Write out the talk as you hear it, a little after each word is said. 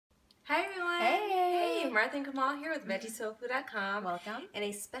Hi everyone! Hey! Hey, Martha and Kamal here with VegeUSA.com. Welcome. And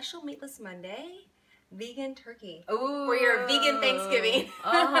a special Meatless Monday, vegan turkey. Ooh. For your vegan Thanksgiving.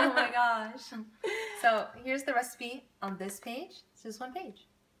 Oh my gosh. So here's the recipe on this page. It's just one page.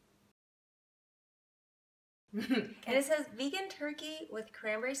 And it says vegan turkey with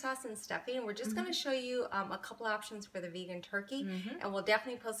cranberry sauce and stuffing. We're just going to show you a couple options for the vegan turkey. And we'll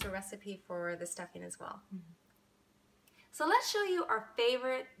definitely post a recipe for the stuffing as well. So let's show you our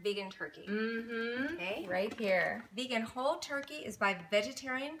favorite vegan turkey. Okay, Right here. Vegan whole turkey is by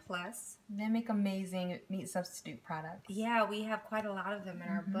Vegetarian Plus. They make amazing meat substitute products. Yeah, we have quite a lot of them in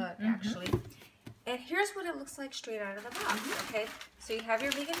our book, actually. And here's what it looks like straight out of the box, okay? So you have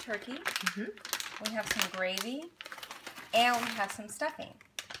your vegan turkey, we have some gravy, and we have some stuffing.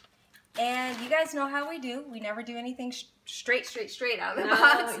 And you guys know how we do. We never do anything straight out of the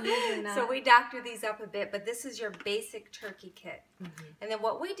box. Usually not. So we doctor these up a bit, but this is your basic turkey kit. And then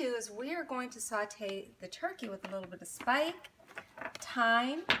what we do is we are going to saute the turkey with a little bit of spike,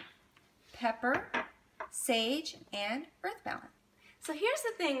 thyme, pepper, sage, and earth balance. So here's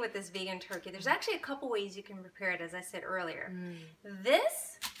the thing with this vegan turkey. There's actually a couple ways you can prepare it, as I said earlier.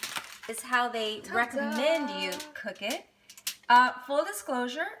 This is how they recommend you cook it. Full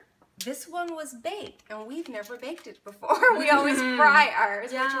disclosure, this one was baked, and we've never baked it before. We always fry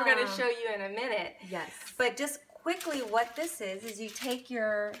ours, which we're going to show you in a minute. Yes. But just quickly, what this is you take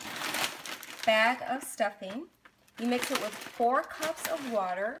your bag of stuffing, you mix it with 4 cups of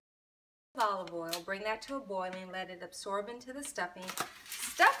water, olive oil, bring that to a boiling, let it absorb into the stuffing,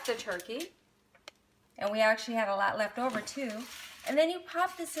 stuff the turkey, and we actually had a lot left over too, and then you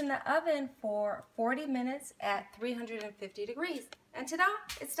pop this in the oven for 40 minutes at 350 degrees, and ta-da,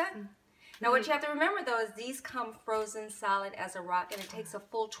 it's done. Now what you have to remember though is these come frozen solid as a rock, and it takes a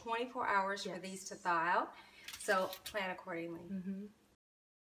full 24 hours for these to thaw out, so plan accordingly.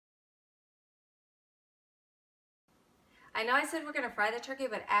 I know I said we're going to fry the turkey,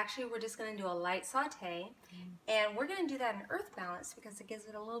 but actually we're just going to do a light saute, and we're going to do that in earth balance because it gives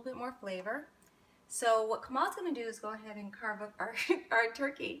it a little bit more flavor. So what Kamal's going to do is go ahead and carve up our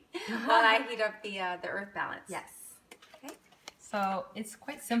turkey while I heat up the earth balance. Yes. Okay. So it's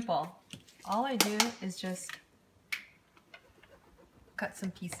quite simple. All I do is just cut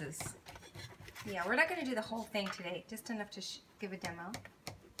some pieces. Yeah, we're not going to do the whole thing today, just enough to give a demo.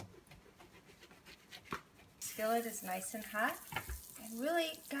 Skillet is nice and hot, and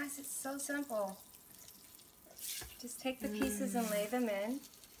really, guys, it's so simple. Just take the pieces and lay them in.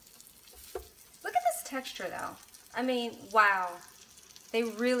 Look at this texture though. I mean, wow, they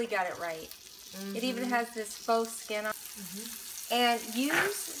really got it right. It even has this faux skin on. And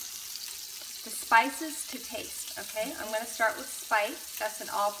use the spices to taste, okay? I'm going to start with spice. That's an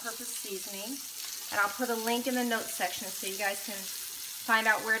all-purpose seasoning, and I'll put a link in the notes section so you guys can find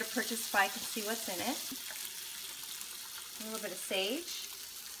out where to purchase spice and see what's in it. A little bit of sage.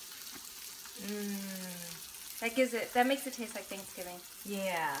 That makes it taste like Thanksgiving.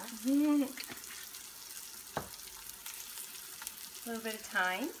 Yeah. A little bit of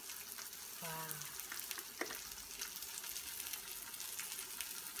thyme. Wow.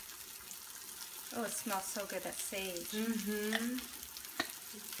 Oh, it smells so good, that sage. It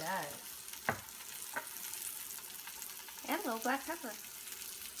does. And a little black pepper.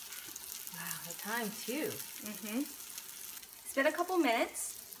 Wow, the thyme too. It's been a couple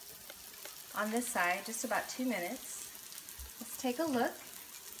minutes on this side, just about 2 minutes. Let's take a look.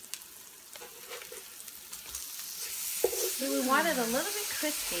 See, we want it a little bit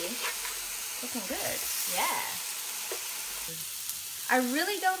crispy. Looking good. Yeah. I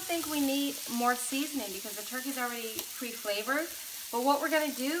really don't think we need more seasoning because the turkey's already pre-flavored. But what we're going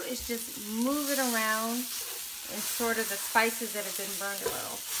to do is just move it around in sort of the spices that have been burned a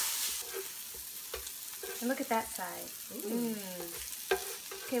little. And look at that side.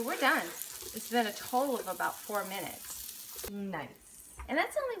 Okay, we're done. It's been a total of about 4 minutes. Nice. And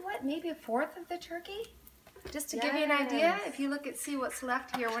that's only, what, maybe a fourth of the turkey? Just to give you an idea, if you look at, see what's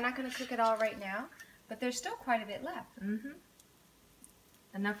left here, we're not going to cook it all right now, but there's still quite a bit left.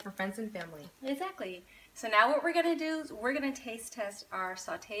 Enough for friends and family. Exactly. So now what we're going to do is we're going to taste test our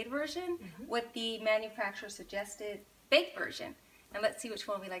sauteed version with the manufacturer suggested baked version. And let's see which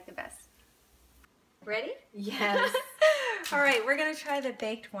one we like the best. Ready? Yes. All right, we're going to try the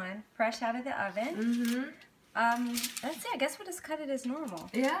baked one, fresh out of the oven. Let's see, I guess we'll just cut it as normal.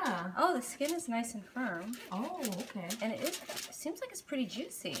 Yeah. Oh, the skin is nice and firm. Oh, okay. And it seems like it's pretty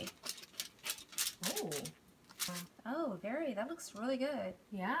juicy. Oh. Oh, that looks really good.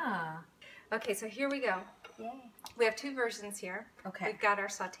 Yeah. Okay, so here we go. Yay. We have 2 versions here. Okay. We've got our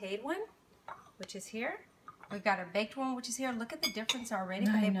sauteed one, which is here. We've got our baked one, which is here. Look at the difference already.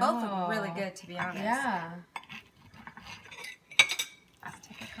 But I they both know. look really good, to be honest. Yeah. Let's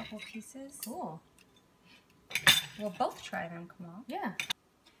take a couple pieces. Cool. We'll both try them, come on. Yeah.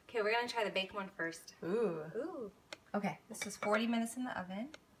 Okay, we're going to try the baked one first. Ooh. Ooh. Okay. This was 40 minutes in the oven.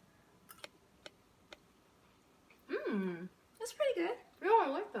 Mmm. That's pretty good. Yeah, I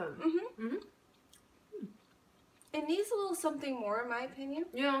like that. Mm-hmm. Mm-hmm. It needs a little something more, in my opinion.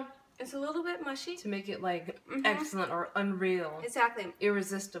 Yeah. It's a little bit mushy. To make it like excellent or unreal. Exactly.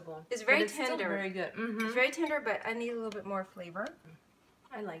 Irresistible. It's very but tender. Still very good. Mm-hmm. It's very tender, but I need a little bit more flavor.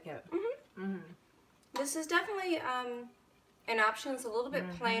 I like it. Mm-hmm. Mm-hmm. This is definitely an option. It's a little bit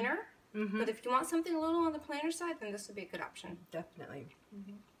plainer, but if you want something a little on the plainer side, then this would be a good option. Definitely.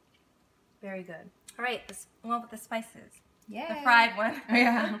 Very good. All right, this one with the spices. Yeah. The fried one.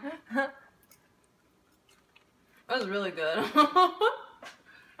 Yeah. That was really good.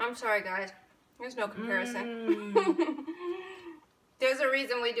 I'm sorry, guys. There's no comparison. There's a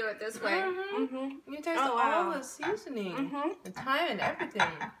reason we do it this way. You taste Oh, all wow. the seasoning, the thyme and everything.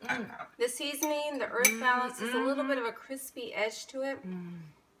 The seasoning, the earth balance, there's a little bit of a crispy edge to it.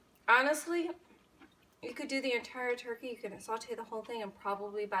 Honestly, you could do the entire turkey. You could saute the whole thing in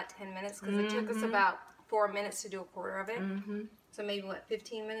probably about 10 minutes because it took us about 4 minutes to do a quarter of it. So maybe, what,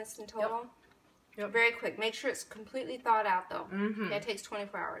 15 minutes in total? Yep. Very quick. Make sure it's completely thawed out, though. It takes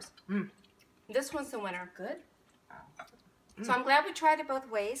 24 hours. This one's the winner. Good. So I'm glad we tried it both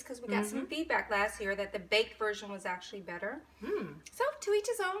ways because we got some feedback last year that the baked version was actually better. So to each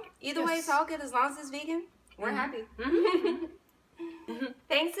his own. Either way, it's all good as long as it's vegan. We're happy.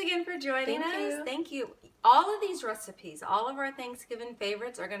 Thanks again for joining us. Thank you. All of these recipes, all of our Thanksgiving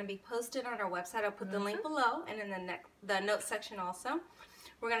favorites are going to be posted on our website. I'll put the link below and in the notes section also.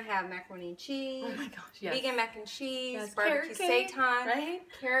 We're going to have macaroni and cheese, Oh my gosh, yes. vegan mac and cheese, Yes, barbecue carrot cake, seitan, right?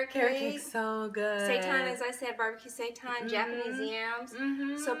 carrot Carrot cake. cake's so good. Seitan, as I said, barbecue seitan, Japanese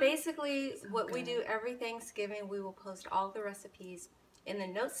yams. So basically, what we do every Thanksgiving, we will post all the recipes in the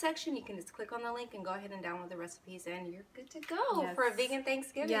notes section. You can just click on the link and go ahead and download the recipes, and you're good to go for a vegan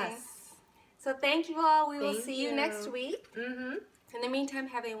Thanksgiving. Yes. So thank you all. We will see you next week. Mm-hmm. In the meantime,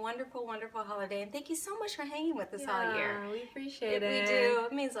 have a wonderful, wonderful holiday, and thank you so much for hanging with us all year. We appreciate it. We do.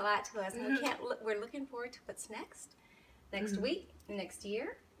 It means a lot to us, and we're looking forward to what's next week, next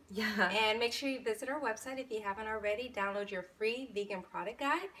year. Yeah. And make sure you visit our website if you haven't already. Download your free vegan product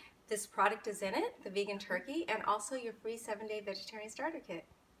guide. This product is in it, the vegan turkey, and also your free 7-day vegetarian starter kit.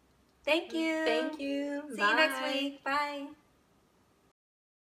 Thank you. Thank you. See you next week. Bye.